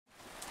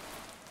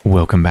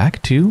Welcome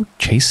back to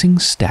Chasing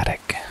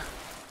Static.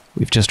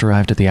 We've just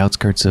arrived at the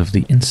outskirts of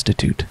the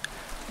Institute.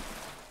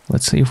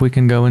 Let's see if we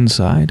can go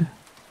inside.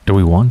 Do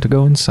we want to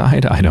go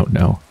inside? I don't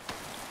know.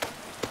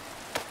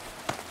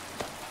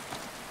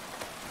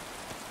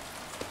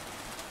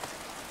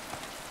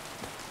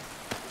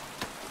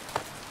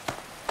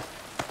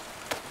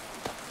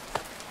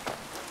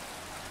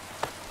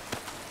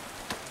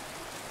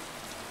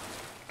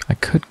 I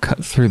could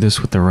cut through this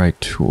with the right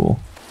tool.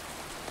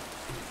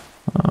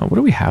 What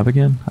do we have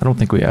again? I don't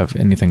think we have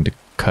anything to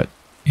cut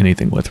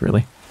anything with,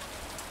 really.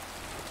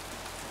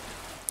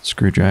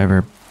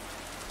 Screwdriver.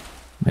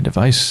 My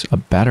device. A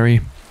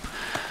battery.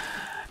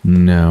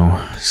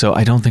 No. So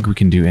I don't think we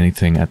can do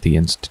anything at the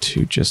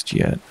Institute just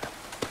yet.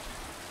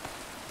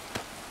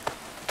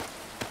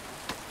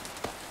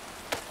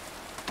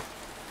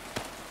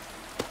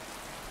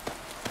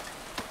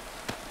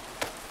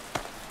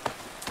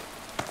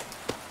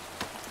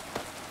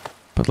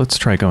 But let's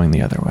try going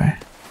the other way.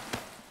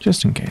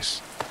 Just in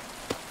case.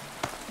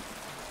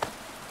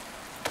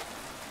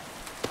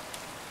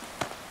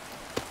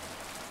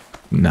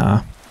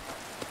 Nah.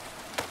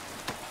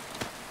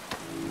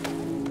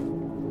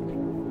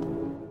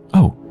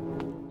 Oh,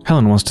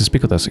 Helen wants to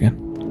speak with us again.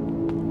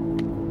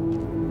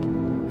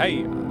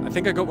 Hey, I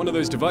think I got one of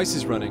those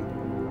devices running.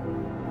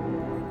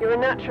 You're a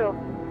natural.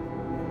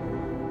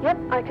 Yep,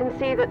 I can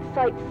see that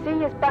Site C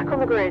is back on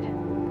the grid.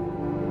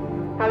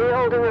 How are you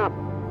holding up?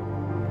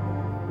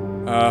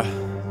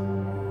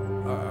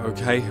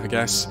 Okay, I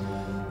guess.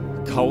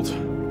 Cold.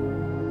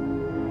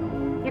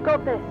 You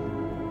got this.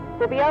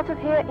 We'll be out of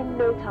here in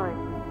no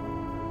time.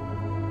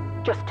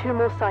 Just 2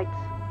 more sites.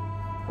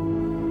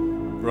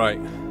 Right.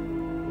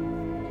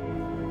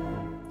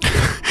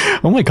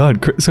 Oh my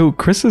god, so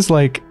Chris is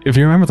like, if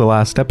you remember the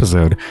last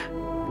episode,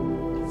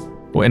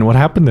 and what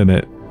happened in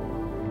it,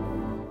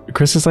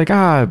 Chris is like,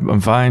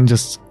 I'm fine,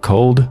 just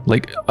cold.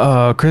 Like,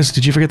 Chris,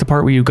 did you forget the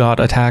part where you got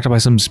attacked by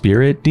some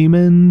spirit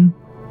demon?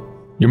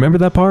 You remember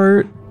that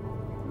part?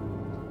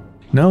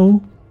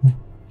 No?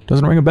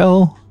 Doesn't ring a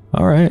bell?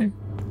 Alright.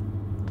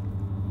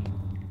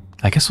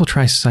 I guess we'll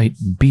try Site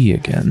B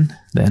again,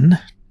 then.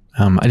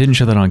 I didn't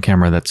show that on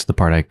camera. That's the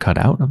part I cut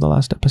out of the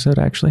last episode,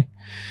 actually.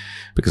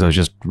 Because I was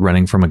just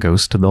running from a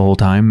ghost the whole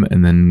time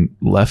and then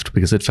left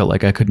because it felt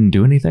like I couldn't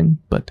do anything.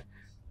 But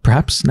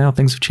perhaps now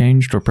things have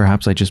changed, or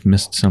perhaps I just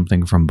missed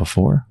something from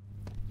before.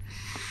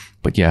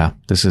 But yeah,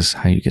 this is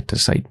how you get to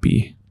Site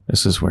B.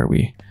 This is where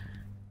we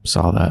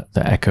saw the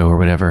echo or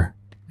whatever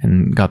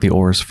and got the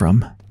ores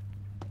from.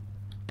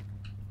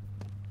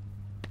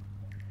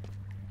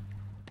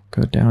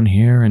 Go down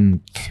here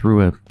and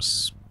through a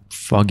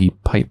foggy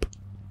pipe.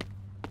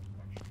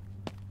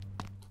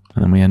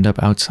 And then we end up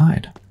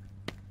outside.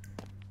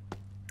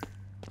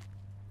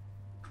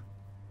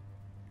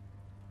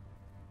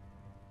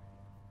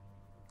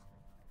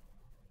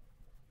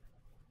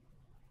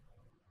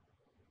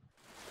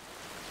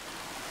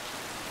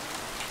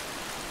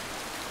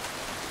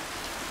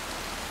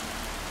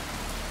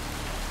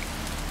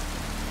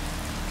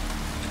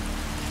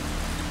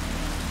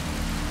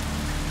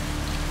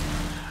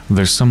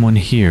 There's someone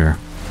here,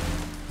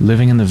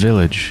 living in the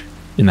village,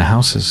 in the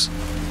houses.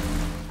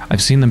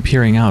 I've seen them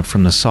peering out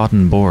from the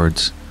sodden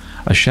boards,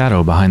 a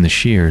shadow behind the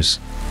shears.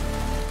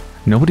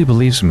 Nobody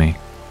believes me.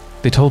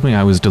 They told me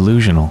I was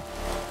delusional.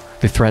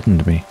 They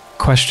threatened me,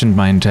 questioned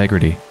my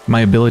integrity, my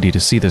ability to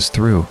see this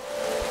through.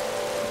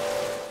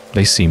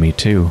 They see me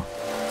too.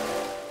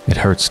 It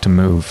hurts to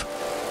move.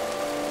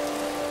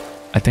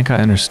 I think I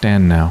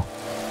understand now.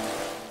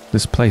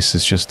 This place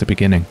is just the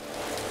beginning.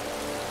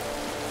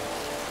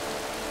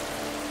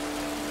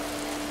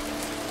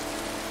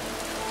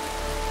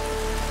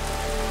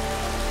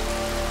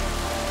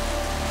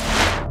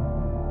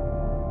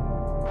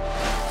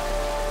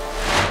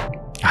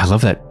 I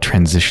love that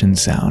transition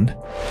sound.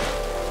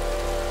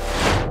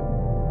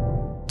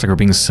 It's like we're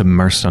being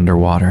submersed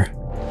underwater.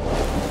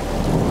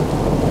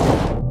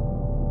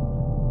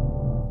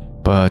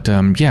 But,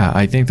 yeah,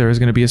 I think there is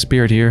going to be a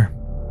spirit here.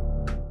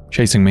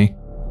 Chasing me.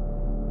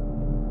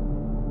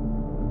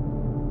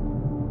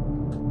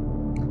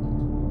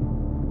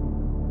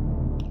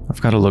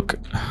 I've got to look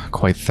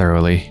quite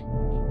thoroughly.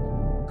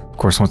 Of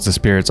course, once the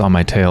spirit's on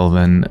my tail,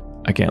 then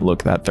I can't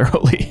look that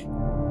thoroughly.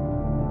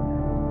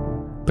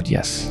 But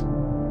yes.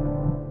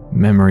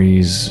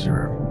 Memories,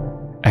 or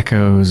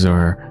echoes,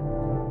 or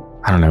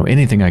I don't know,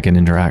 anything I can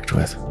interact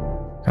with.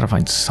 Gotta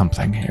find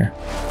something here.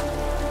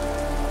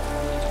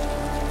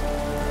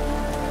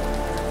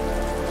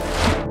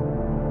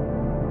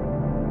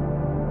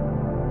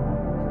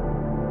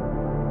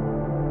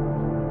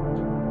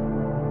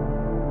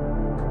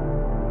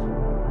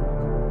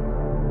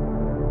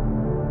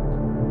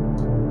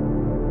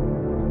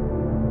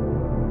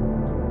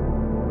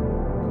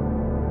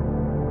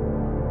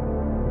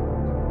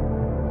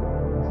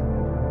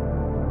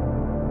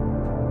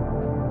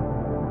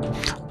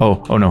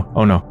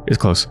 Oh no, it's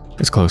close.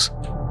 It's close.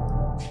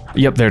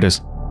 Yep, there it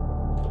is.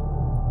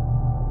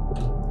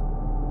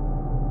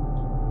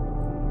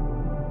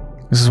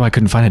 This is why I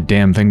couldn't find a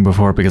damn thing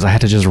before, because I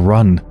had to just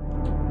run.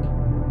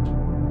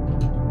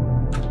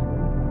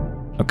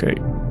 Okay.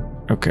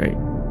 Okay.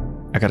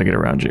 I gotta get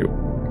around you.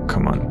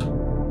 Come on.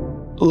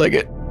 Leg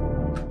it.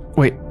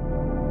 Wait.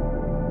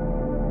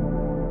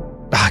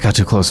 I got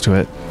too close to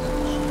it.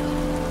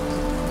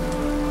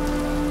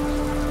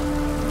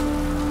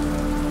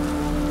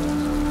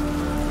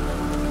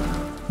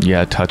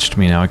 Yeah, it touched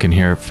me. Now I can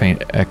hear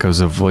faint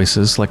echoes of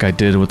voices like I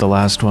did with the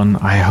last one.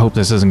 I hope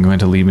this isn't going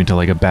to lead me to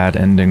like a bad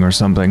ending or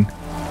something.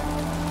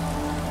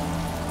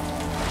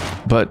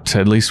 But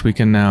at least we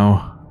can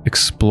now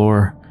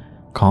explore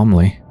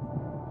calmly.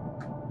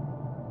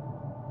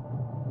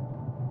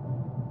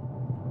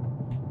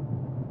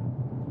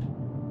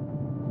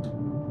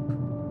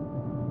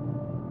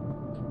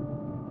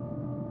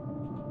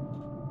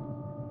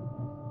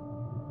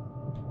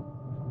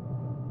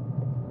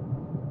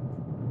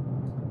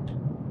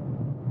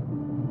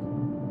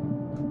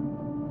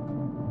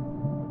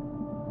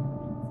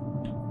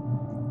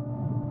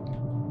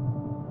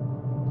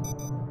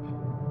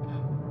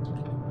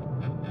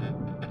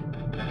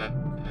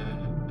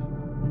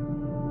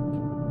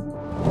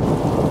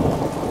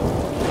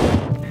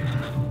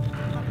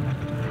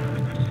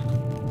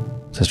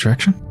 This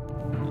direction?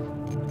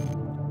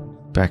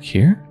 Back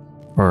here?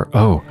 Or,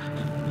 oh,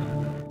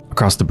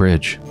 across the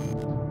bridge.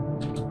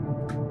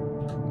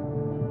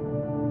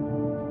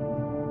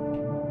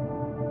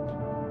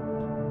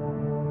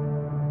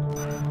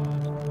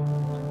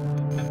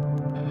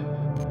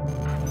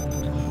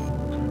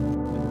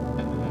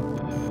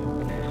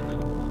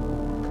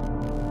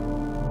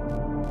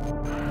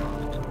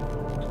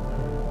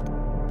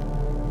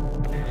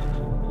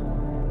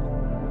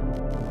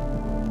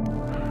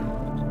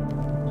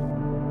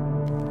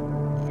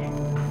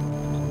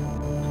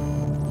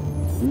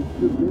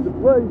 Should be the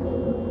place.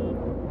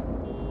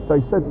 They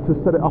said to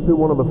set it up in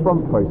one of the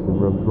front-facing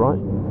rooms, right?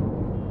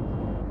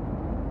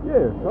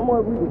 Yeah,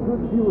 somewhere with a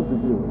good view of the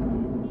village.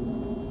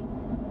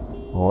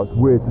 Oh, it's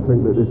weird to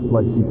think that this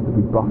place used to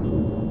be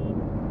bustling.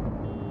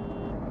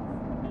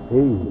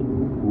 Hey,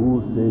 who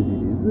says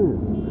it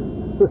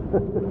isn't?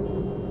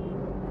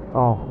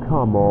 Oh,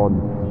 come on.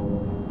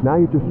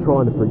 Now you're just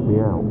trying to freak me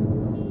out.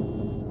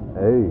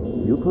 Hey,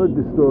 you've heard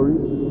the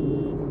stories.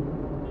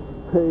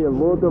 Hey, a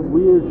lot of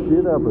weird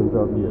shit happens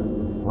out here.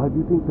 Why do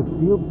you think the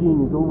field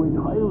team is always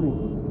hiring?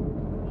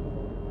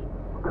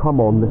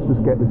 Come on, let's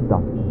just get this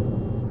done.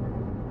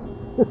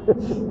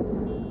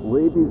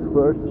 Ladies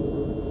first.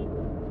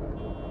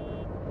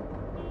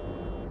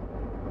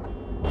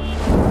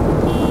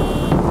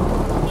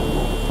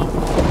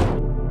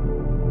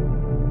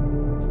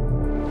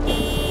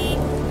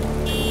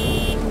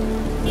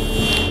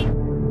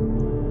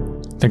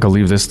 I think I'll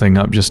leave this thing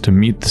up just to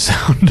mute the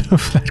sound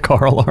of that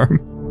car alarm.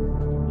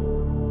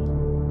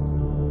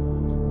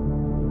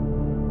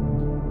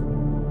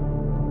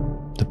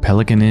 The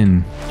Pelican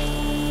Inn.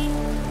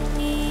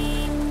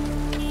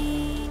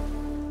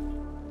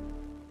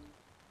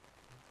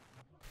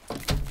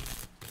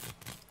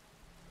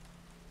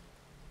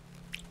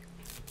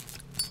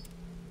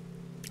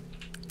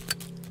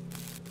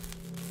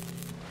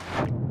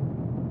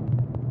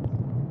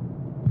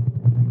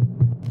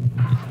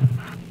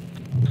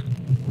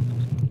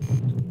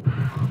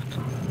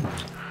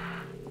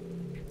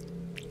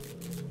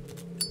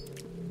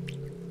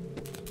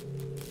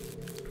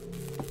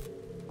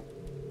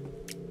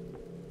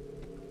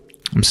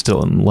 I'm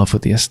still in love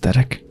with the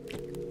aesthetic.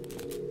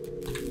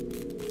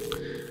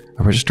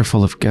 A register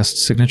full of guest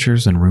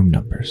signatures and room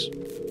numbers.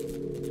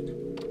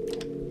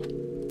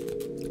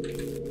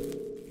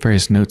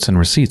 Various notes and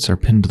receipts are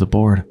pinned to the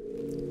board.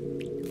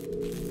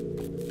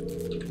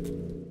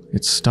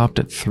 It stopped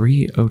at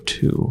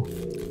 3:02.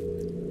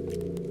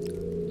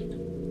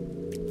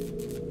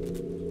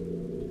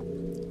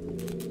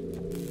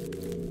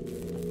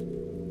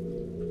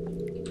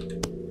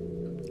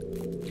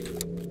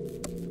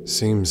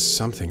 Seems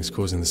something's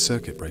causing the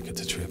circuit breaker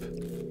to trip.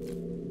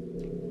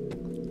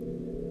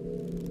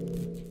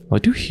 Well, I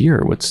do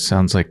hear what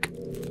sounds like...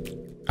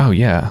 Oh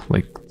yeah,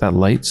 like that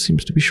light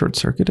seems to be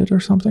short-circuited or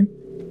something.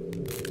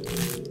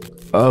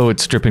 Oh,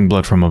 it's dripping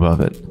blood from above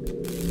it.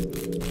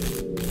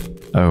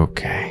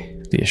 Okay,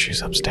 the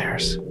issue's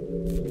upstairs.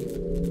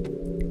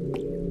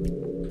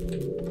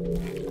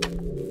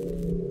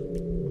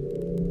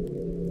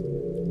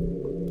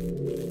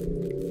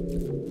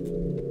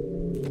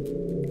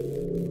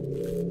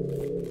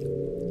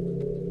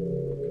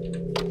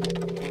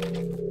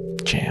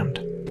 Jammed.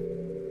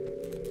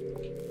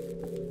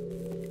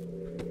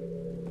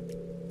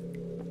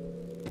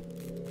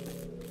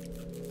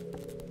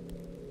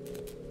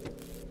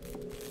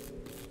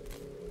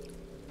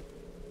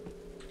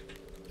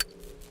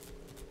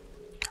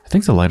 I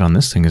think the light on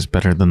this thing is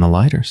better than the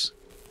lighters.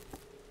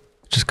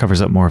 It just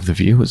covers up more of the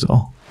view is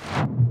all.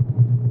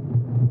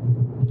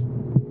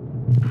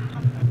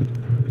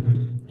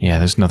 Yeah,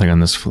 there's nothing on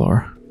this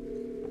floor.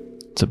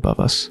 It's above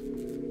us.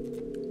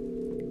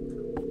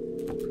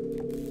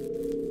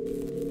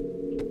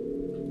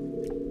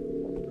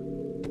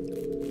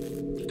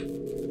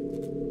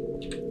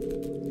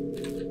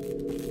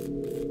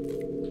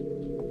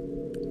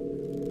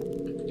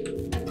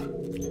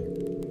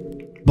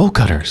 Bolt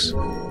cutters.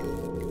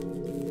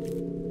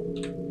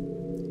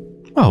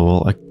 Oh,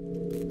 well, I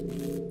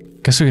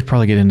guess we could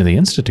probably get into the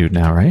Institute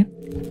now, right?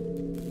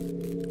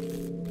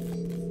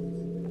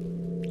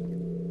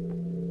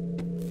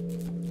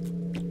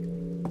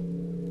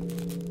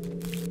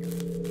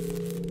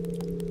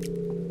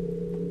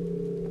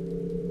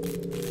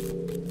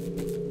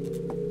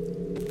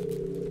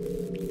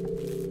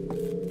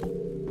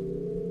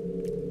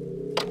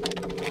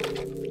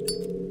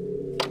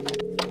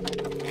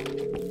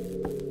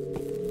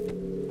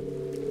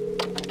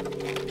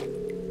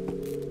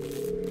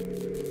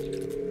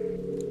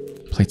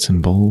 Plates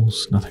and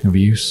bowls, nothing of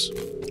use.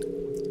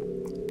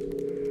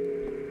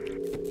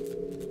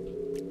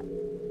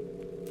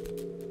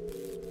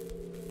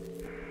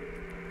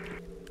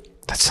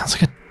 That sounds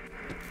like a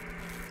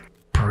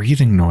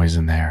breathing noise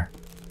in there.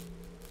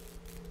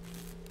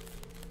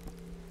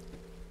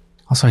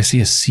 Also, I see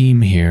a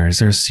seam here. Is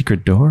there a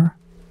secret door?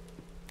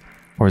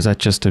 Or is that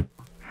just a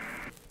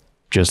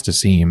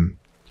seam?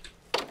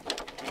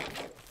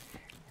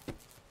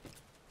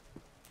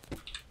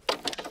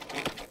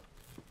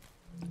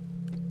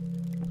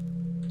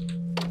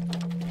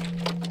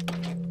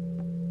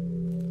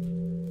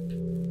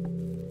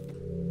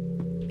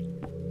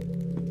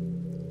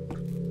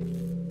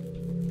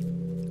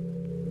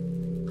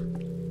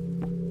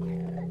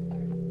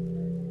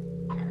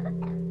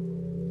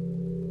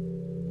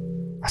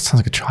 That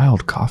sounds like a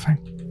child coughing.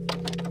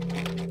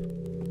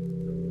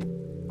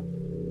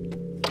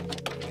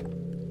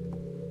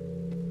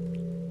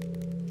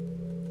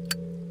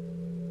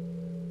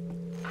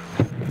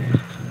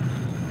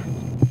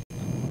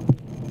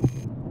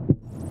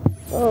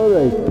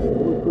 Alright,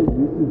 looks like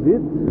this is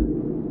it.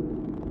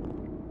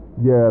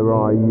 Yeah,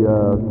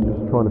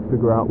 just trying to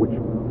figure out which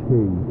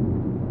key.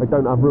 They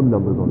don't have room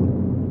numbers on them.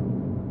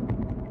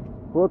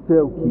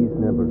 Hotel keys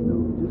never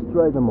do. Just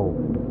try them all.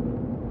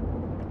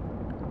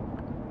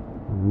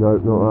 No,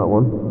 not that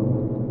one.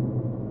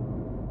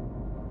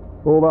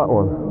 Or that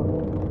one.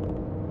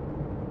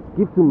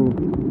 Give to me.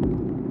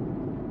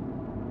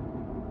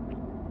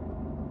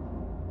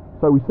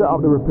 So we set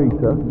up the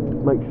repeater,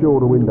 make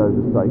sure the windows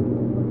are safe,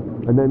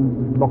 and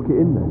then lock it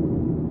in there.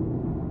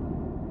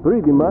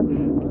 Pretty much.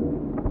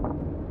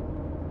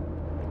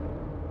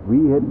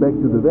 We head back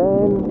to the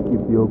van,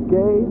 if you're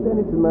okay,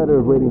 then it's a matter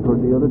of waiting for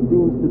the other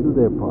teams to do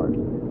their part.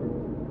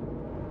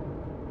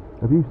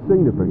 Have you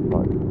seen a brick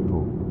boat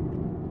before?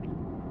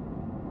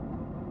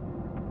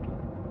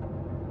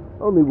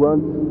 Only once.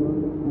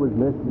 It was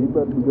messy,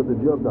 but we got the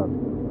job done.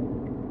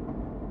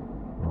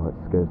 Oh, it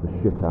scares the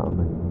shit out of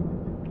me.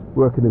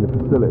 Working in the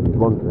facility is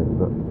one thing,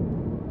 but...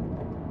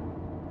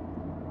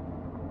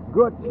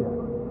 Gotcha.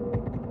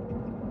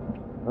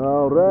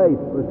 Alright,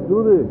 let's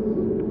do this.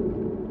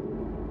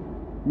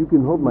 You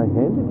can hold my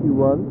hand if you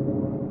want.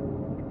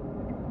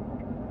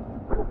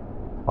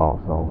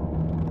 Arsehole.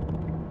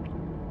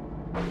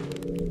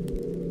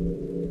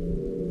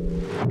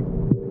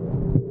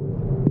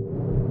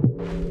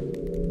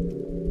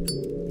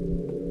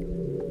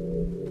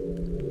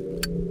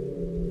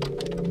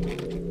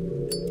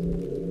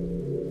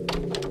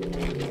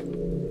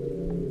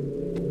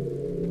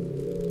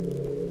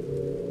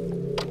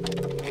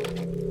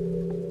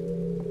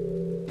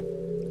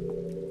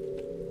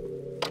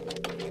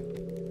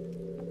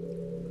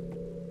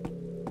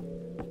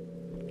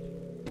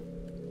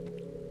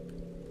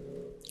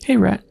 Hey,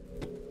 Rat.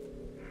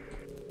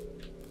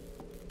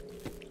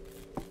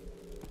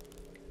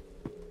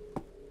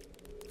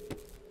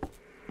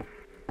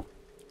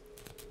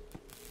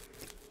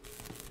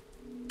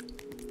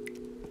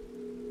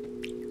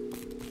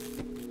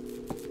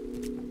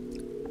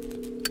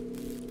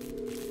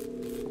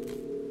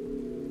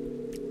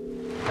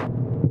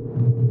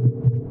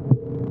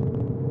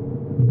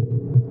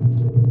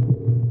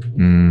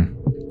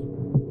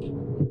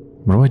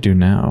 What do I do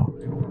now?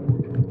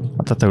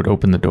 I thought that would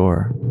open the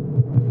door.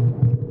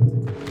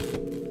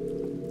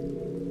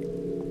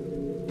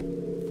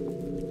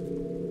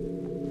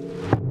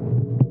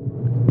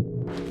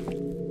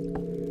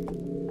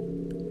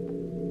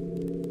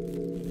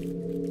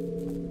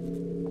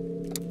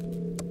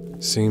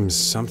 Seems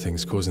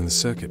something's causing the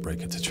circuit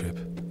breaker to trip.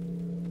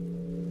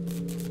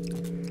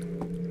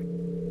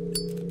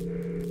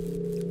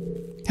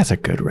 That's a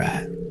good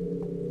rat.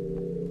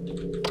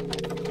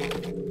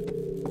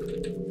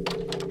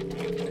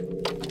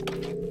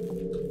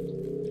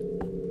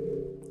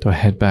 Do I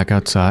head back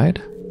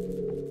outside?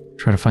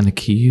 Try to find the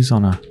keys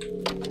on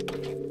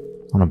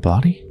a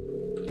body?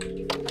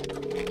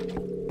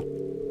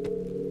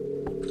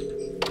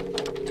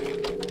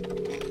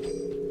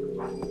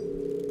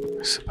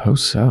 I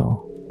suppose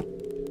so.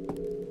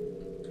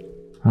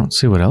 I don't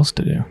see what else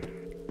to do.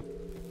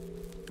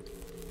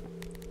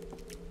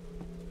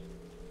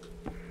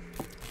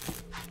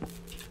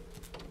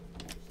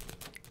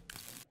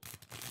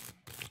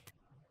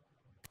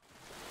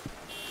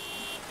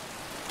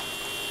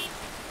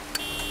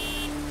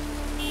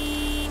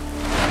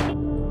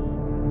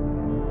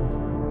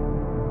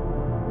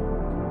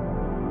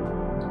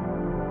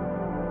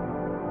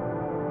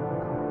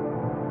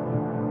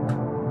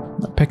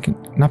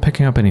 Not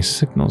picking up any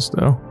signals,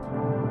 though.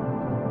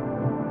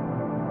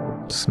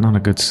 It's not a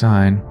good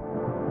sign.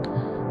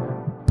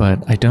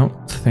 But I don't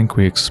think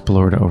we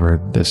explored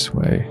over this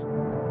way.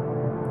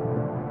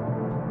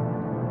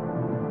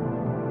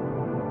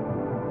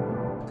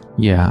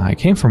 Yeah, I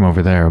came from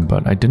over there,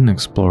 but I didn't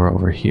explore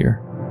over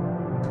here.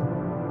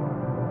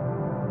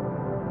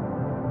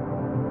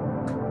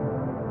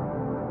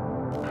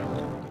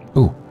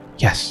 Ooh,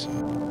 yes.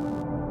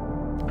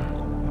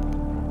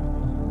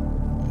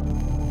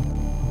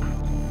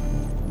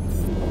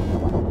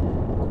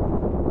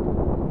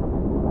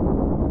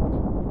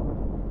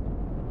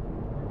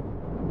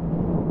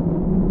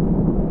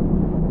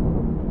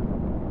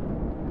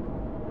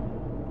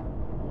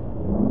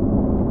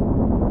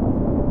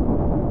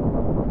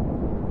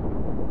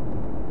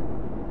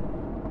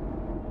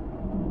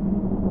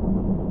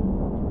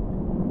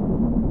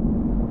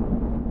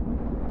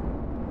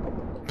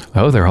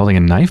 Oh, they're holding a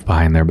knife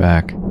behind their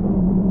back.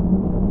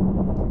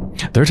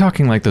 They're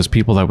talking like those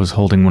people that was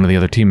holding one of the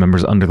other team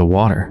members under the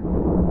water.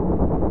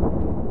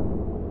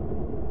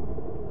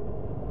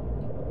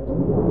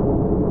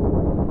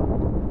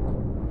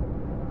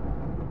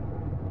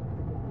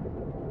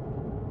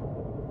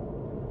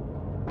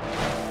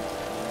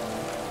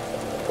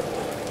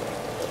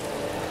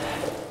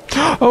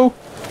 Oh!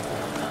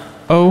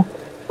 Oh!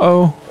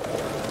 Oh!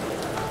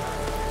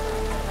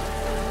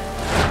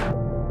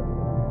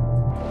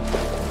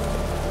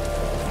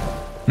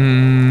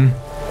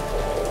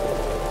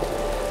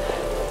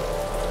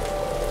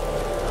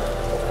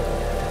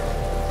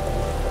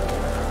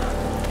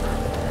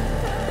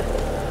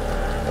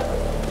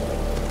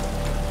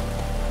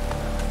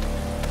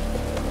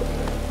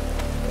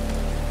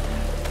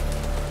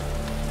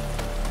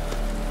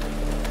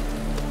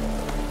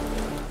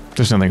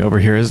 There's nothing over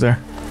here, is there?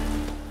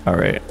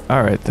 Alright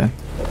then.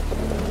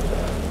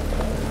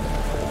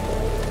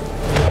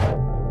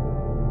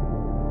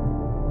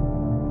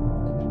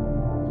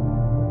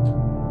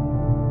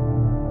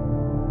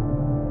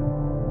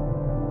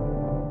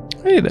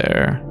 Hey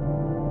there.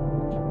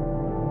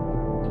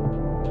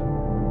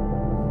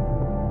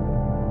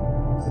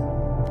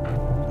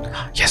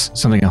 Yes,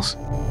 something else.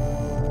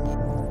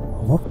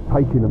 What's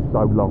taking them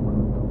so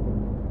long?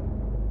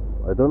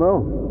 I don't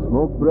know.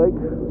 Smoke break?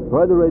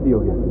 Try the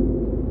radio again.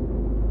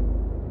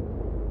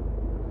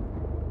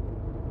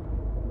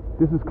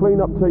 This is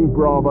Cleanup Team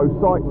Bravo.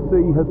 Site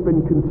C has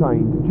been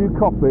contained. Do you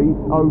copy?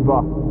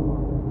 Over.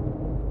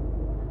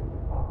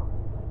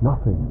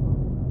 Nothing.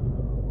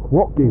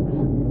 What gives?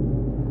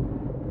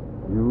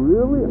 You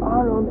really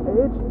are on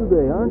edge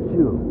today, aren't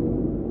you?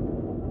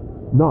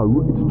 No,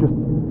 it's just...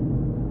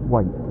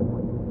 Wait.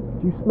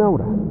 Do you smell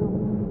that?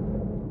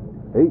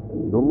 Hey,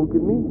 don't look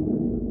at me.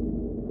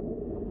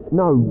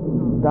 No,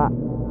 that...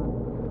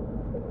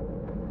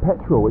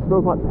 Petrol. It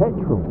smells like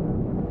petrol.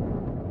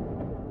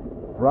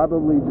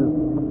 Probably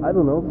just, I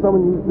don't know,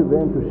 someone used the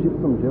van to ship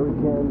some jerry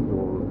cans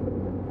or...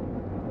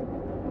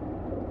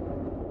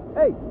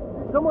 Hey,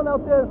 someone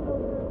out there?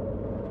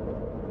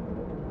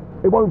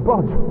 It won't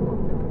budge.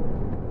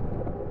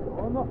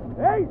 Oh no.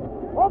 Hey,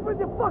 open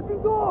the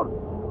fucking door!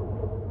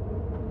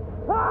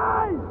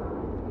 Hey!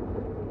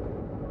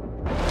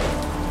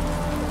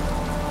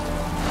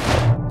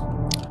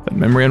 That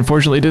memory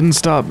unfortunately didn't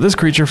stop this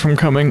creature from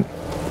coming.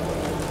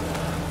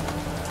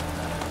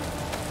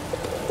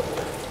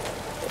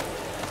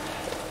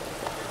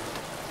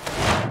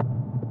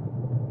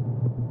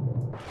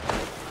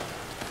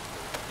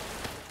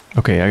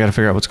 Okay, I gotta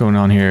figure out what's going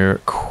on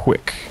here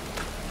quick.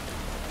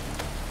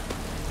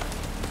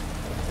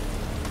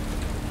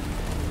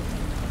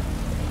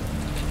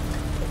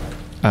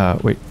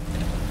 Wait.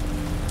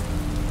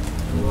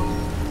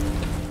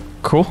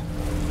 Cool.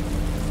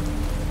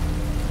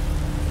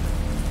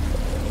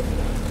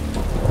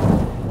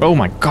 Oh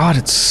my god,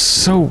 it's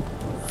so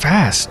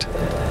fast.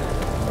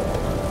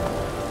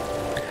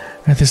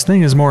 This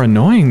thing is more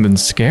annoying than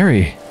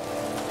scary.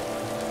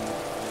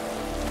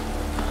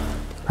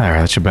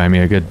 Alright, that should buy me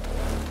a good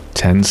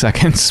 10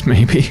 seconds,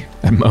 maybe,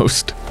 at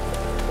most.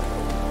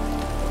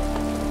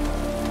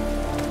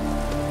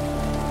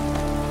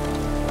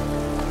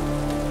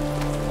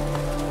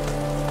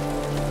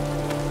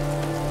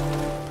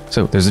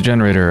 So, there's a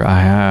generator. I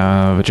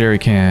have a jerry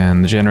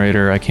can. The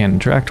generator I can't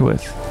interact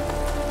with.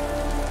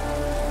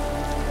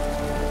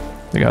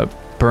 They got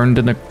burned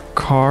in a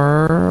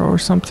car or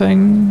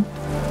something?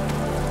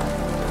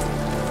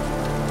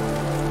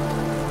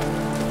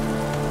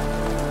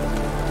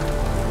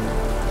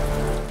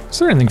 Is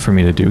there anything for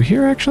me to do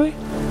here, actually?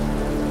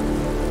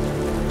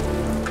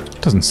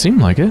 Doesn't seem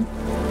like it.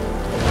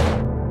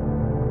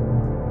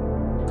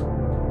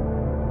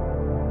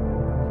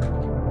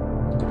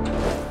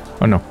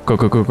 Oh no, go,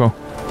 go, go, go.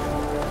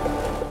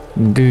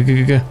 Go, go,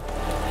 go, go.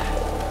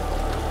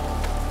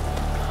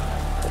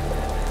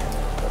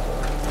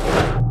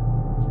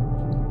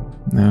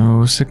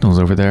 No signals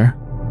over there.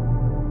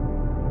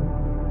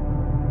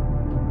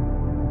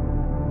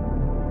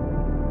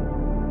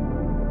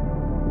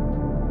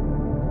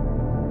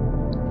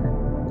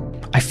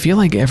 I feel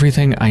like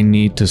everything I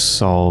need to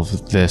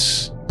solve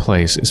this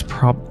place is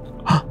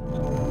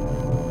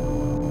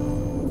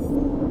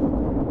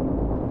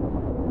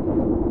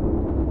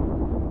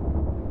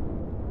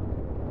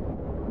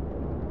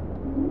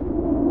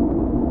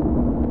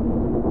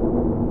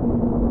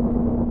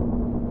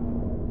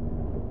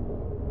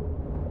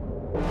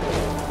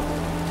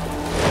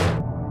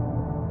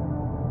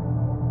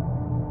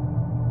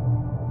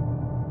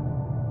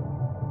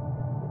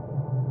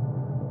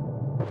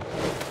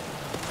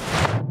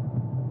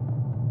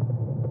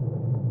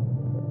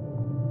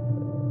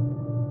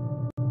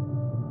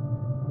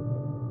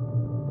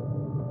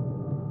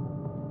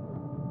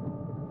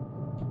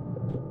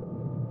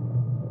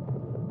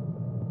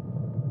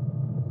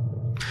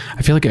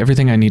I feel like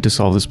everything I need to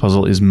solve this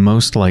puzzle is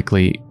most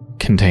likely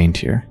contained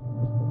here.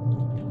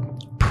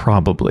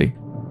 Probably.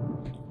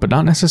 But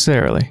not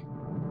necessarily.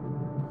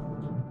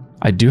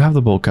 I do have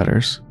the bolt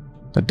cutters.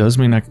 That does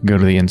mean I can go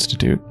to the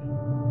Institute.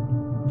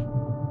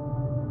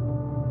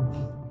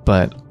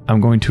 But I'm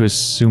going to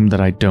assume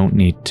that I don't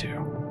need to.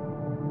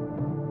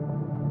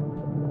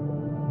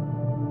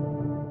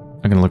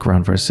 I'm going to look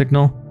around for a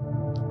signal.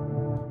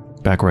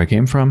 Back where I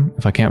came from,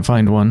 if I can't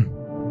find one.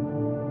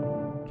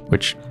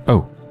 Which...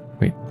 oh,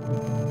 wait.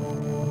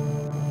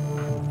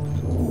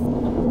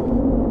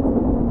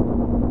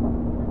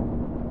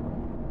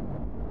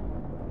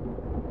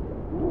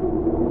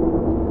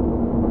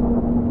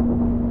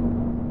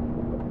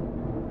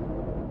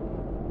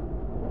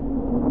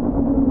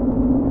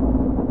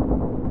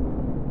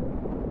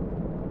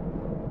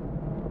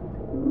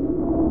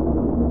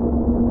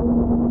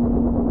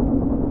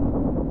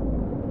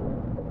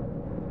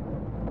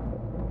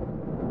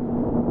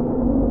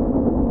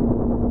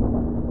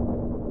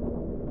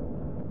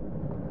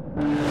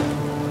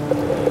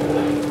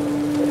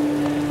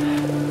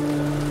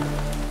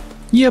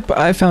 Yep,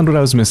 I found what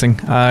I was missing.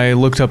 I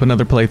looked up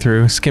another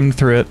playthrough, skimmed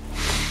through it,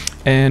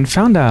 and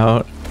found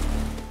out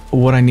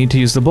what I need to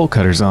use the bolt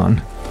cutters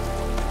on.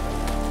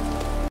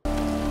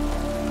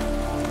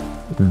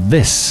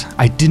 This.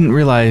 I didn't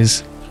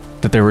realize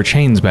that there were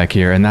chains back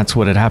here, and that's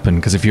what had happened,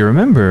 because if you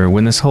remember,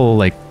 when this whole,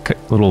 like,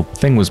 little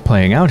thing was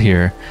playing out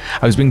here,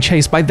 I was being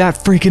chased by that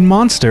freaking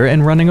monster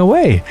and running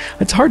away.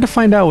 It's hard to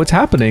find out what's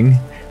happening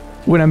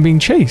when I'm being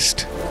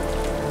chased.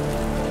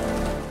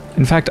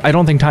 In fact, I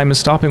don't think time is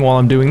stopping while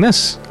I'm doing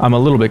this. I'm a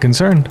little bit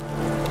concerned.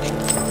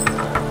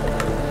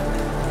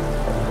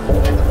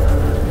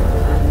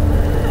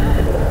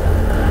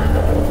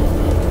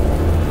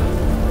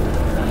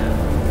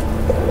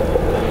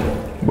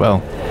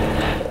 Well,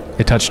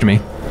 it touched me.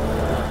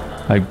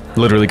 I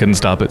literally couldn't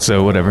stop it,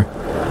 so whatever.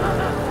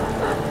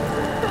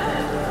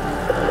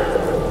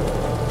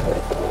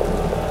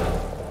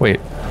 Wait.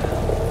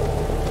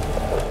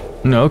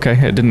 No, okay,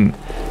 it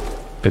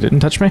didn't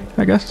touch me,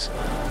 I guess.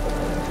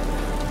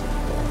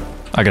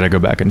 I gotta go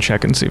back and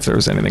check and see if there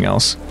was anything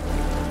else.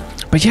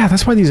 But yeah,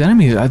 that's why these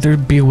enemies, they're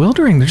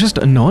bewildering. They're just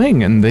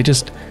annoying, and they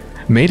just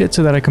made it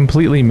so that I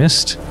completely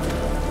missed,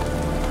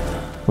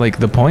 like,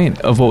 the point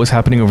of what was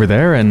happening over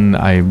there, and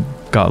I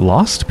got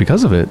lost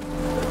because of it.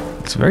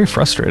 It's very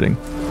frustrating.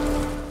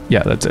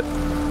 Yeah, that's it.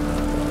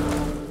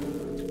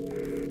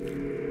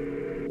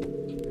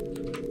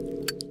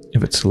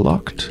 If it's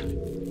locked,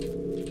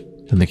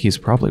 then the keys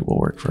probably will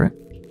work for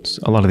it.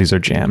 A lot of these are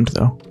jammed,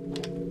 though.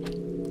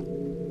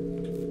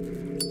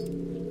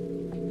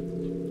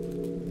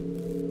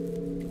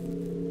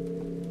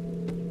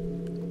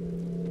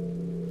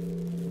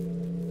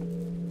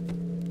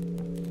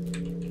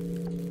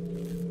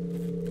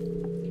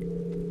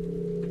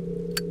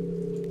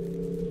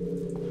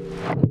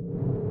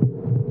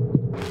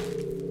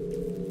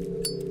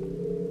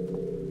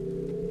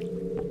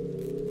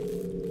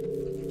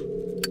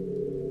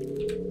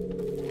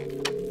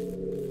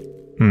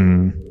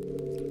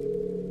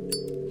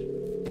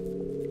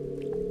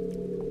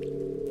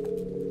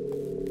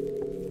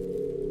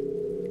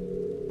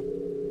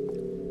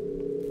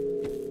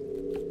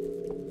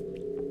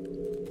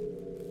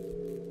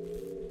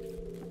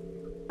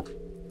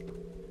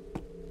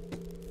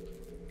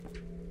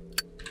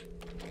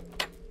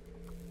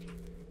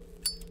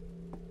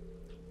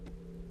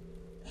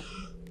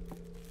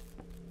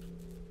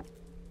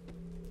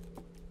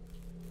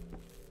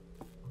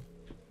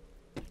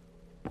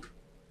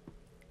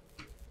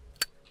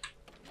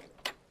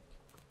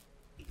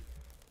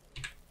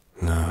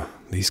 No,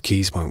 these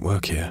keys won't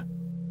work here.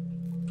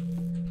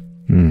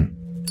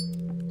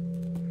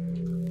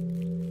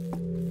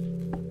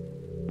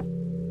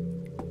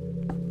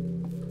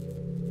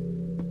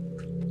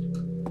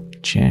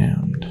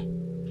 Jammed.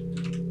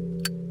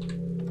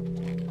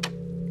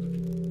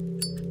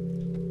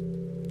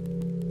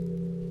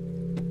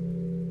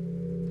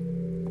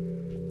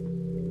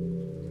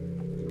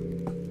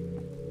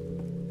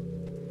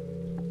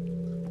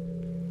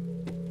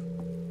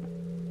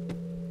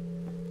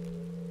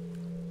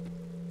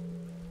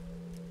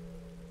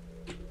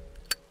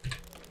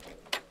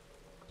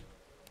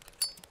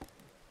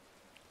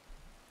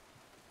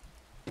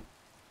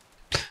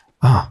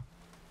 Ah.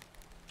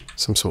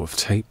 Some sort of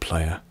tape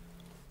player.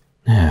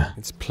 Yeah.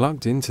 It's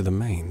plugged into the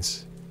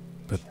mains,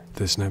 but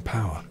there's no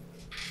power.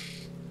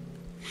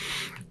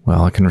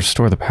 Well, I can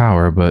restore the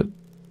power, but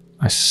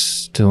I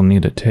still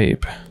need a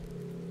tape.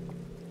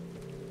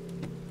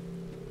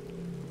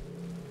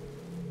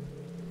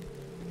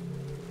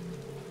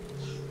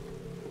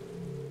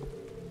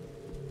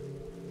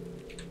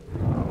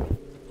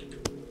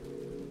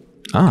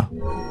 Ah.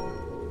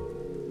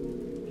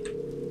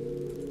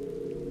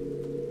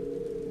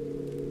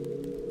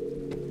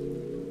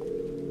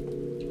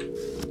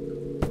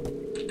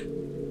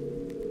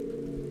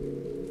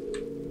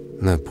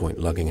 No point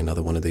lugging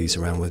another one of these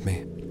around with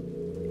me.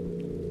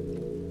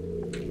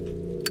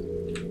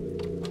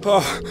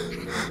 Oh.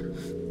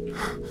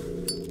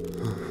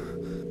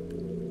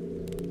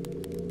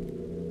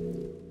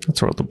 That's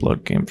That's where the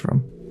blood came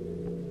from.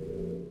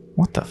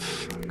 What the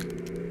fuck?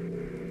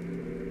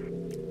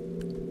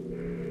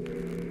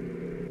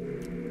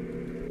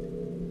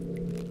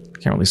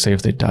 Can't really say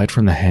if they died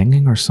from the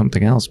hanging or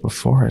something else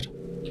before it.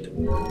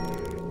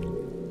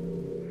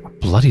 A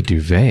bloody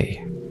duvet.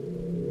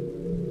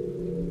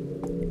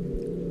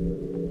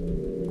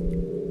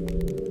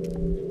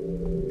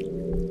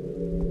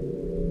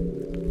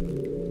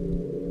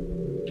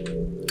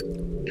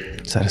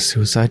 Is that a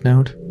suicide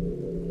note?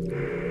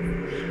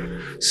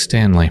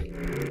 Stanley.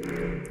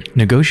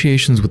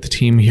 Negotiations with the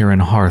team here in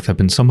Hearth have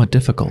been somewhat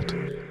difficult,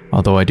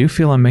 although I do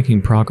feel I'm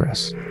making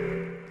progress.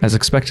 As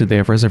expected, they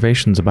have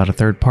reservations about a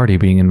third party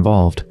being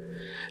involved.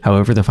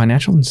 However, the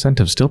financial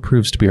incentive still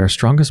proves to be our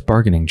strongest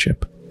bargaining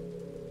chip.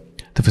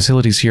 The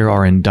facilities here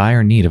are in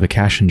dire need of a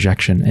cash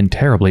injection and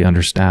terribly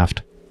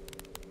understaffed.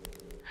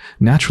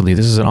 Naturally,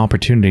 this is an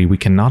opportunity we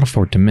cannot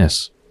afford to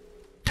miss.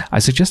 I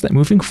suggest that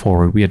moving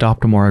forward, we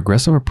adopt a more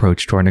aggressive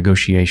approach to our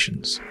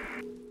negotiations.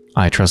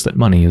 I trust that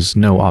money is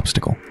no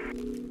obstacle.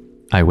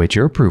 I await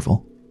your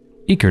approval,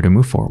 eager to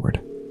move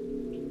forward.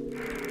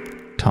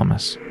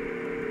 Thomas.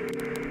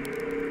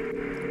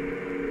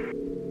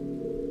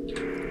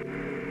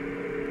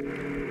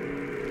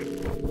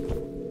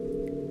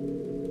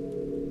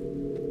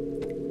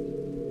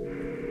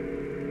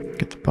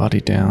 Get the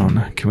body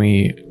down. Can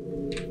we...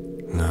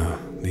 No,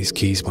 these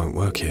keys won't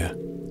work here.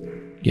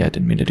 Yeah, I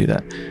didn't mean to do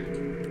that.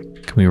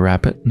 Can we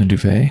wrap it in a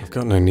duvet? I've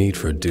got no need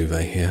for a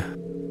duvet here.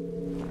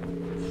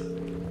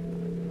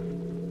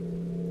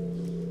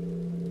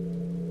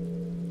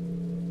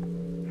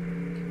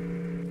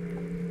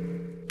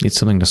 Need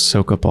something to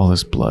soak up all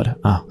this blood.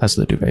 Ah, that's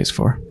what the duvet's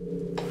for.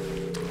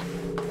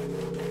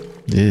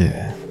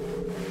 Yeah.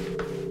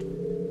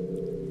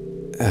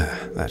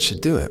 That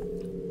should do it.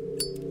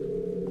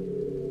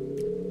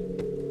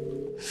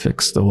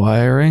 Fix the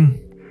wiring,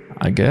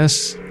 I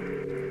guess.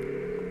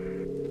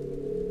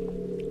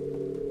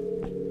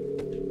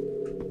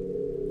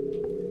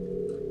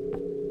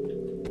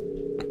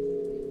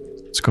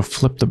 Let's go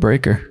flip the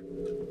breaker.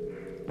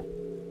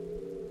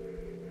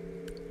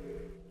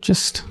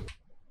 Just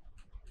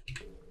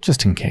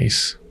in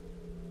case.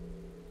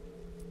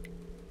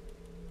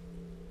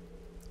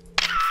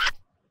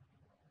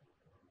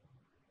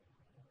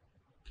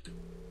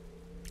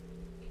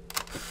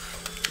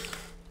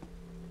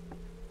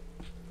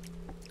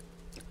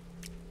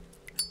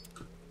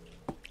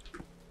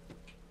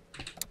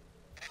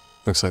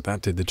 Looks like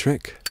that did the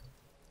trick.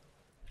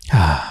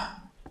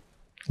 Ah,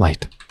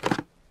 light.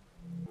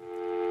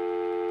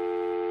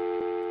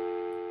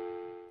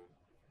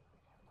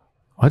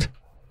 What?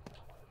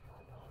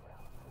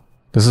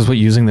 This is what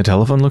using the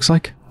telephone looks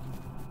like?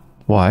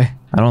 Why?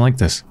 I don't like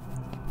this.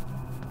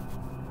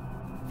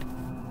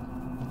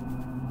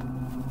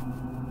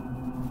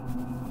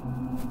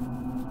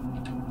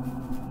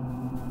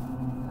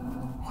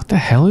 What the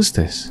hell is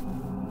this?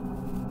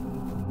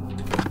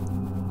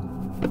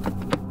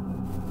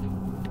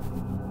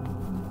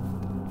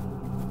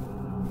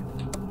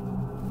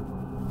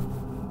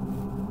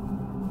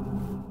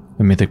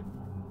 I made the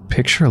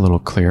picture a little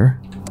clearer.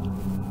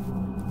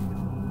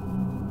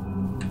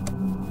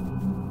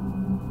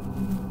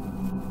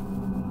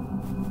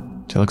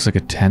 That looks like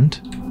a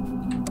tent.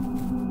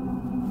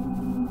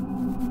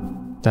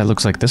 That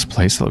looks like this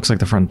place. That looks like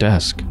the front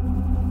desk.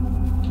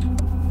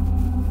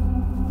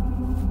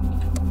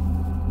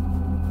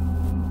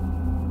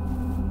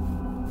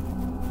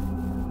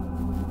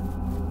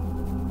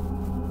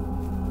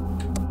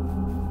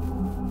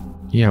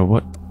 Yeah,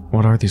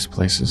 what are these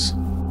places?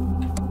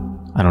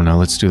 I don't know,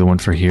 let's do the one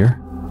for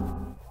here.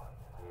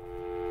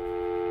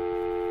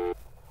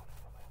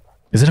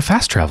 Is it a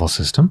fast travel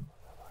system?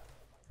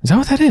 Is that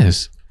what that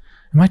is?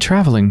 Am I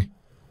traveling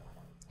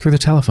through the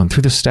telephone,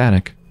 through the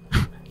static?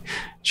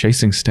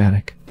 Chasing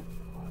static.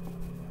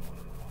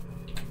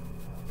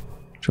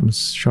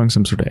 Showing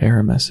some sort of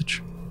error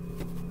message.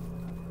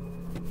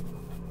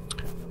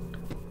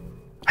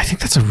 I think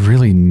that's a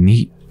really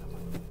neat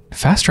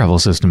fast travel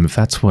system, if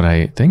that's what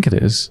I think it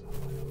is.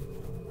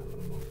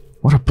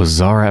 What a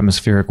bizarre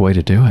atmospheric way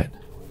to do it.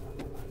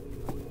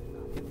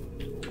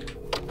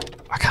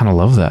 I kind of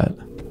love that.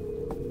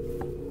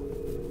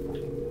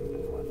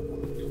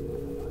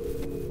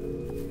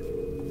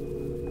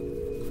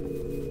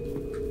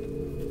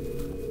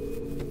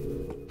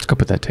 Let's go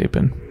put that tape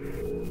in.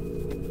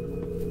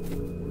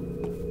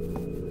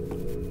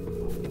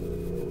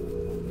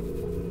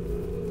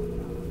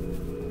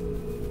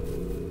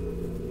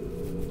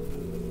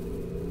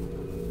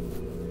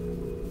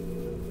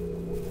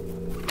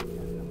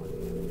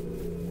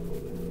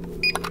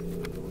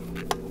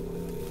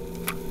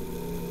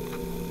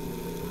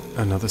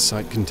 Another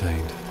site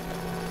contained.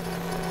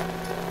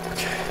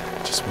 Okay,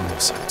 just one more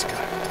site to go.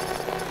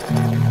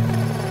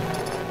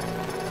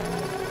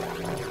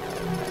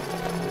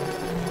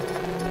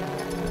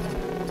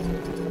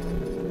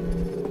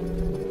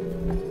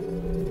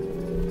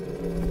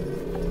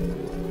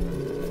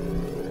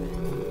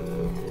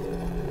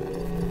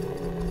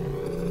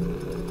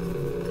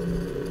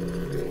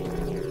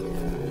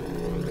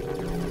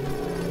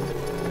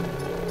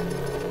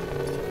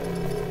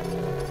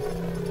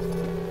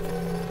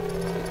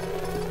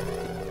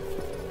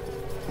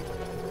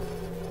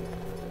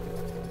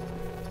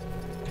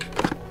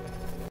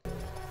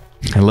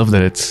 I love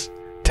that it's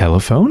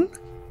telephone?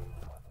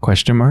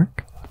 Question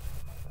mark?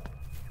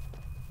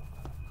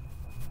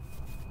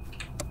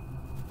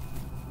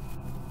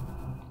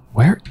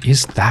 Where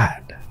is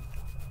that?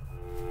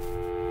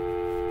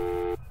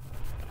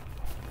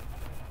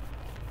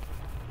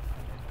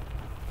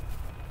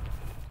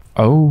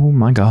 Oh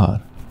my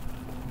god.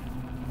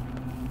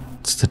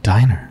 It's the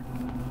diner.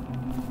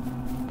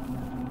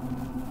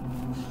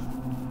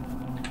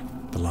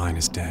 The line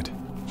is dead.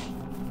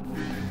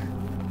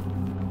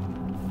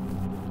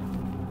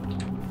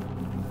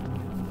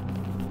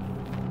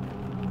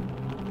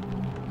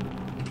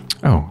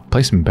 Oh,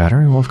 placement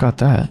battery? Well, I've got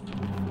that.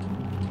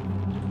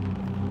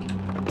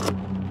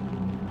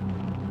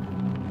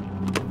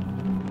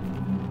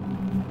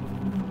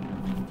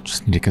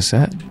 Just need a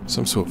cassette.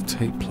 Some sort of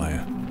tape player.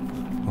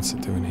 What's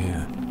it doing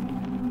here?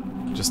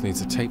 Just needs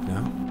a tape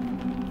now.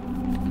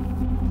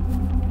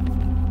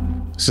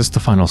 Is this the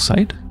final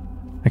site?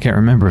 I can't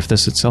remember if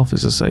this itself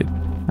is a site.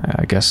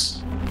 I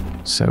guess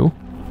so.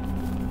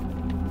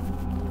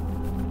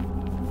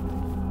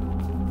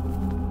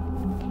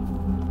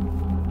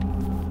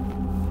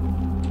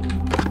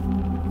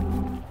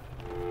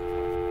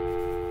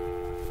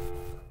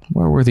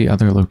 Where were the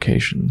other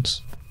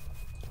locations?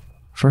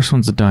 First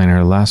one's the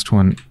diner, last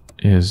one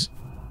is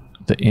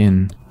the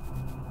inn.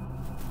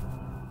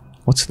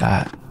 What's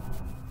that?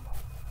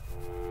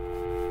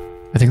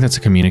 I think that's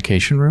a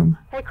communication room.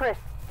 Hey Chris,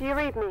 do you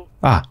read me?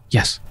 Ah,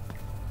 yes.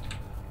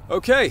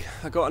 Okay,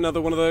 I got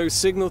another one of those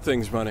signal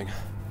things running.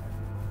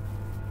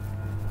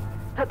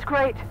 That's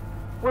great.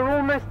 We're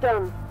almost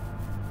done.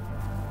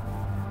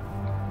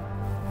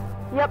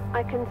 Yep,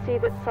 I can see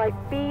that Site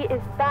B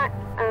is back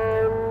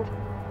and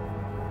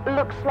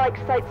looks like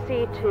Site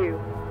C too.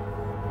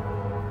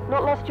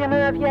 Not lost your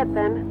nerve yet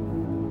then?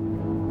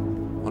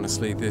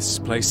 Honestly, this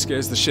place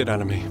scares the shit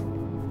out of me.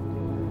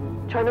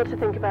 Try not to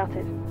think about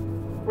it.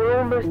 We're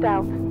almost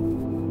out.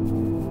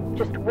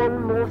 Just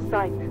one more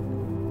site.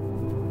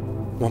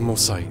 One more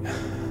site.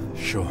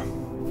 Sure.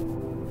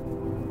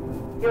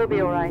 You'll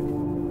be alright.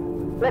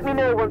 Let me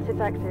know once it's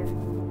active.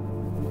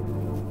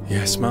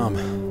 Yes, Mom.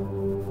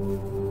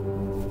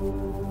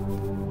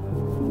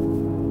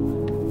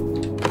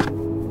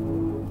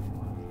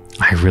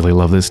 I really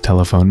love this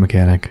telephone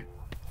mechanic.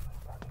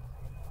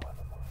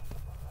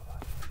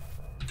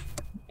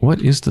 What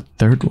is the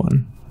third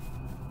one?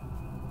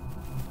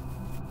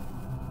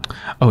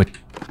 Oh, a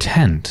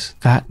tent.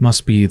 That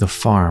must be the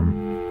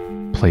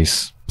farm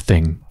place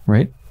thing,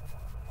 right?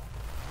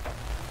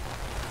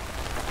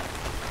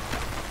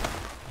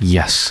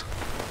 Yes.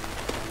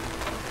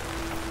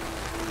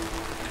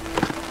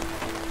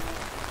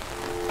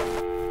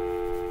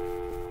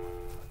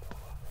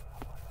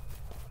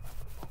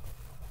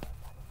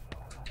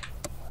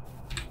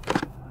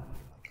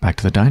 Back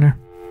to the diner.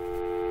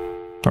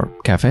 Or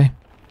cafe.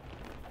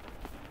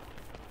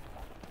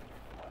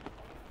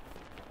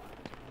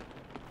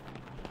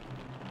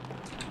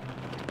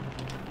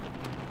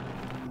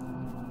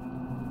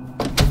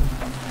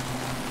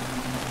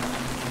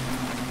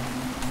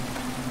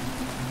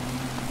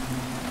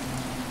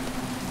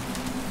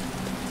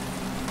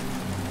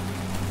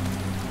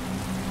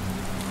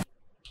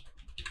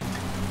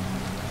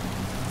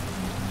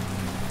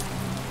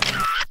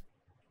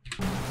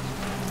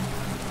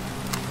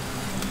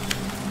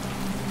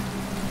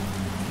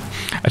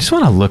 I just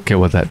want to look at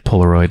what that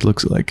Polaroid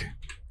looks like.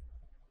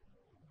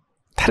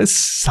 That is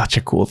such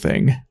a cool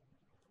thing.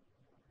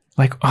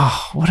 Like,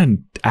 oh, what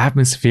an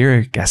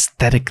atmospheric,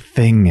 aesthetic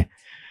thing.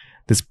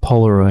 This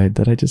Polaroid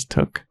that I just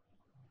took.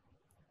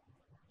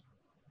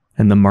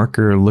 And the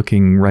marker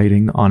looking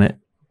writing on it.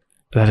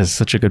 That is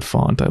such a good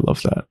font. I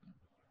love that.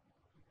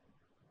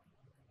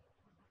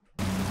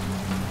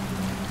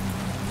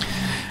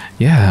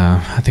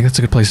 Yeah, I think that's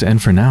a good place to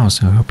end for now,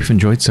 so I hope you've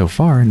enjoyed so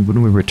far, and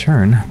when we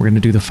return, we're going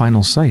to do the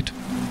final site.